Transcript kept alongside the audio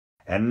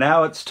And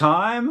now it's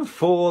time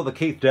for the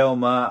Keith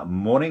Delmar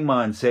Morning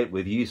Mindset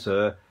with you,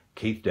 sir,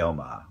 Keith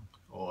Delmar.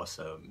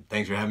 Awesome.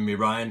 Thanks for having me,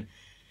 Brian.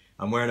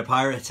 I'm wearing a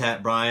Pirates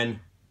hat,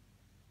 Brian.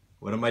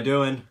 What am I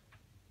doing?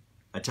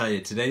 I tell you,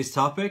 today's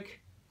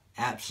topic,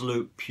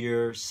 absolute,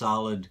 pure,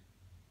 solid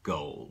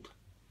gold.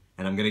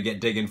 And I'm going to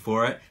get digging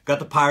for it. Got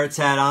the Pirates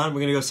hat on.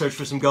 We're going to go search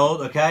for some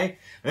gold, okay?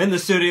 In the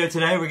studio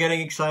today, we're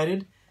getting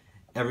excited.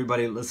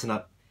 Everybody, listen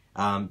up.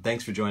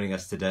 Thanks for joining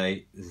us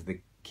today. This is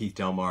the Keith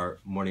Delmar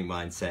Morning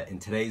Mindset. And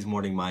today's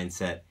morning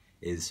mindset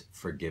is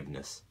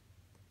forgiveness.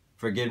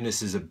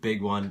 Forgiveness is a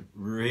big one,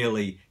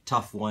 really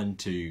tough one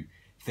to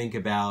think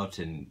about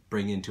and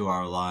bring into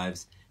our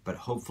lives. But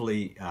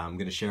hopefully, I'm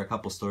going to share a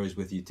couple stories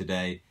with you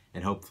today,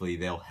 and hopefully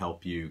they'll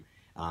help you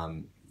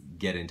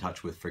get in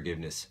touch with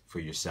forgiveness for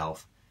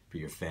yourself, for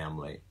your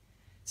family.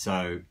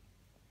 So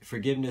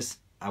forgiveness,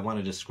 I want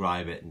to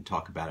describe it and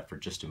talk about it for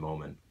just a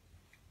moment.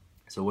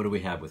 So what do we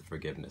have with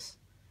forgiveness?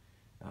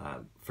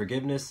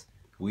 Forgiveness,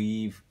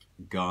 we've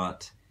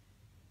got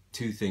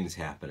two things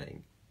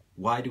happening.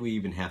 Why do we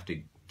even have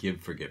to give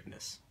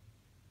forgiveness?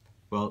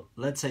 Well,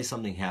 let's say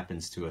something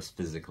happens to us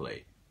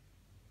physically,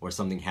 or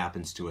something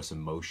happens to us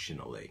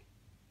emotionally.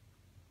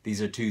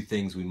 These are two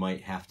things we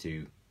might have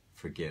to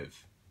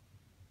forgive.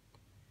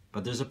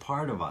 But there's a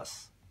part of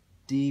us,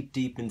 deep,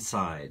 deep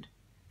inside,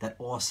 that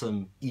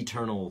awesome,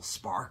 eternal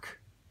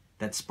spark,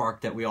 that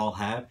spark that we all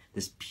have,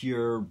 this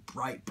pure,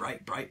 bright,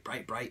 bright, bright,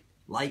 bright, bright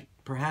light,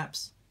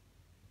 perhaps,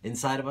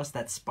 inside of us,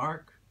 that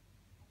spark,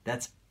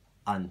 that's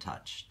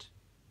untouched.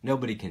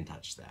 Nobody can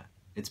touch that.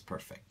 It's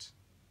perfect.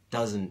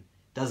 Doesn't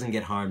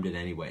get harmed in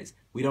any ways.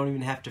 We don't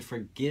even have to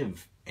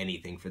forgive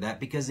anything for that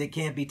because it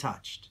can't be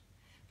touched.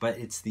 But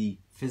it's the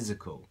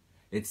physical,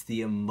 it's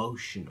the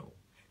emotional.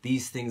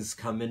 These things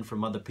come in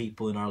from other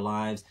people in our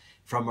lives,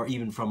 or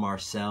even from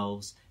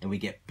ourselves, and we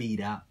get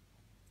beat up.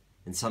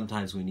 And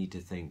sometimes we need to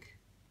think,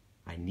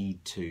 I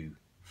need to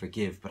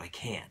forgive, but I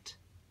can't.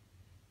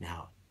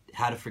 Now,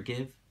 how to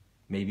forgive?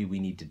 Maybe we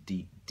need to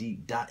dig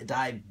deep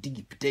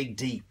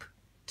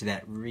to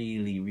that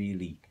really,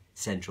 really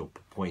central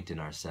point in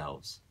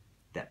ourselves,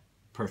 that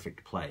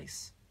perfect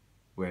place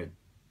where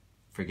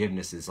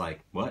forgiveness is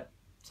like, what?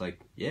 It's like,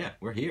 yeah,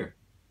 we're here.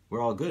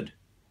 We're all good.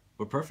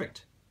 We're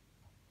perfect.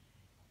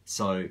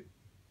 So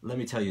let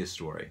me tell you a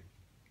story.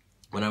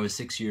 When I was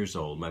 6 years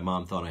old, my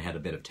mom thought I had a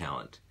bit of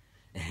talent.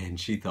 And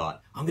she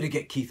thought, I'm going to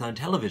get Keith on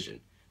television.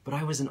 But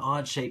I was an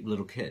odd-shaped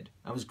little kid.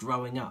 I was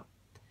growing up.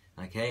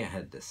 Okay, I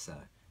had this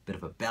bit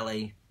of a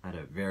belly. I had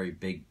a very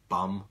big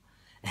bum.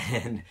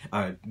 And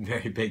a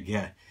very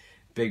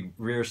big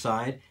rear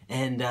side.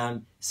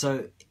 And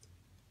so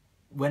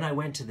when I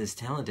went to this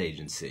talent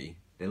agency,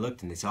 they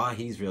looked and they said, oh,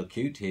 he's real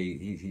cute.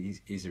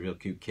 He's a real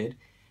cute kid.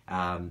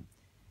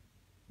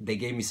 They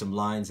gave me some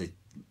lines. They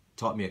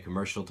taught me a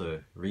commercial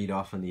to read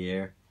off on the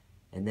air.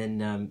 And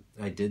then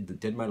I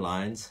did my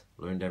lines,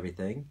 learned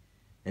everything.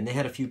 And they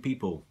had a few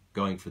people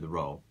going for the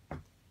role.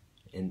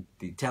 And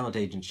the talent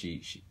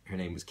agency, her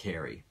name was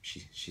Carrie.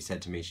 She said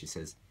to me, she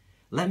says,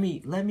 let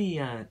me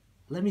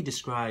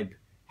describe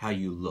how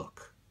you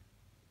look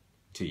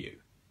to you.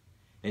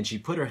 And she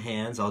put her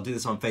hands, I'll do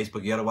this on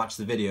Facebook, you gotta watch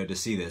the video to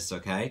see this,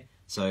 okay?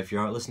 So if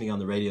you're listening on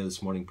the radio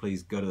this morning,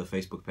 please go to the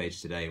Facebook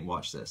page today and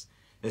watch this.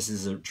 This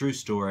is a true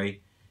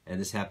story,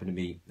 and this happened to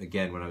me,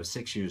 again, when I was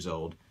 6 years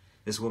old.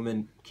 This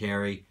woman,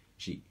 Carrie,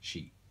 she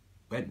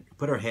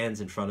put her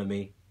hands in front of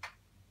me,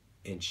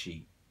 and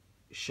she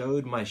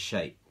showed my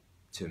shape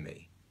to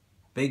me.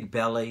 Big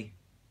belly,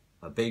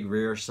 a big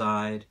rear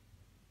side,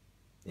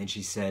 and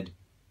she said,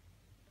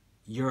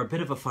 you're a bit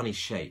of a funny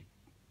shape.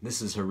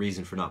 This is her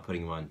reason for not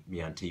putting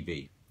me on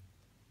TV.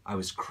 I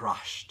was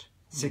crushed.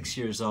 6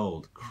 years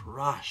old,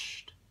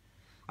 crushed.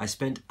 I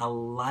spent a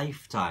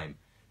lifetime,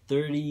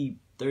 30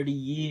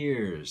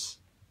 years,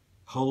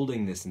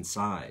 holding this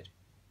inside,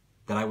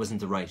 that I wasn't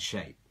the right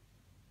shape.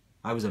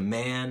 I was a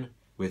man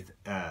with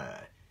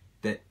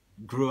that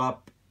grew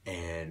up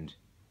and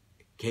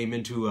came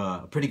into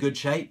a pretty good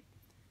shape,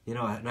 you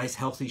know, a nice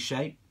healthy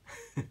shape.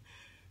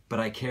 But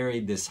I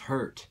carried this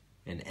hurt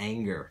and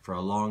anger for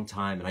a long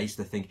time, and I used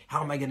to think,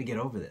 how am I going to get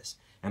over this?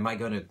 Am I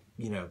going to,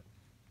 you know,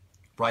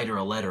 write her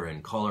a letter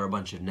and call her a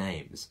bunch of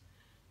names?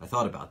 I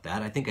thought about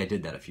that. I think I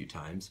did that a few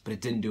times, but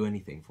it didn't do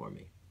anything for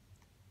me.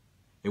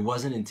 It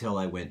wasn't until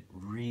I went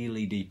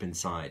really deep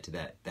inside to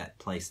that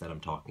place that I'm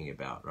talking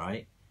about,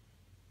 right?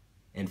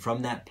 And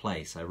from that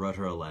place, I wrote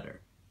her a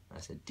letter. I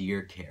said,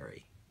 Dear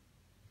Carrie,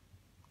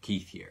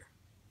 Keith here.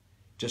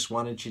 Just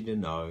wanted you to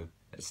know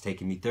that it's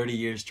taken me 30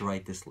 years to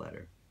write this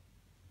letter.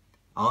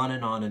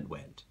 On it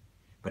went.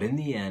 But in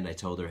the end, I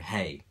told her,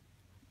 hey,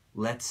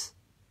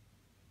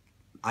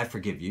 I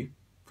forgive you,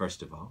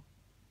 first of all,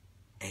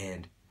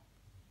 and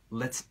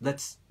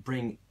let's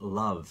bring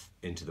love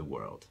into the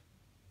world.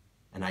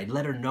 And I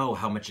let her know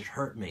how much it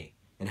hurt me,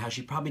 and how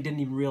she probably didn't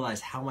even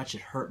realize how much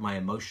it hurt my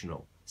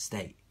emotional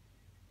state.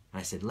 And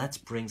I said, let's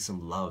bring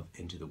some love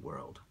into the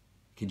world.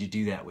 Could you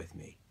do that with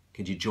me?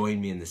 Could you join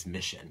me in this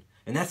mission?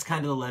 And that's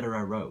kind of the letter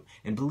I wrote.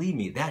 And believe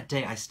me, that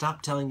day I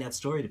stopped telling that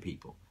story to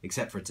people,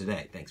 except for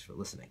today. Thanks for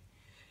listening.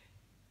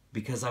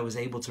 because I was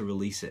able to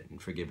release it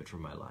and forgive it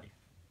from my life.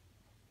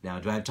 Now,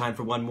 do I have time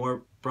for one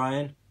more,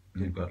 Brian?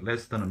 You've got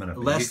less than a minute.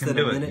 Less than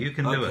a minute? You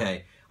can do it.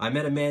 Okay. I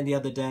met a man the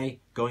other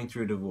day going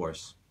through a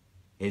divorce.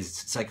 His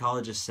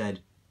psychologist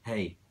said,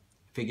 hey,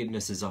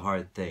 forgiveness is a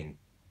hard thing.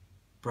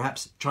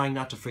 Perhaps trying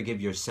not to forgive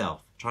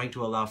yourself, trying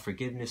to allow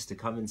forgiveness to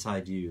come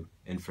inside you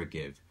and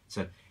forgive.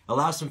 So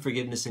allow some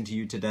forgiveness into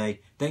you today.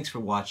 Thanks for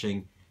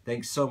watching.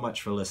 Thanks so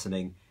much for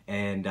listening.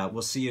 And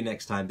we'll see you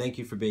next time. Thank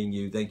you for being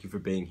you. Thank you for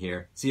being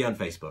here. See you on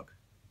Facebook.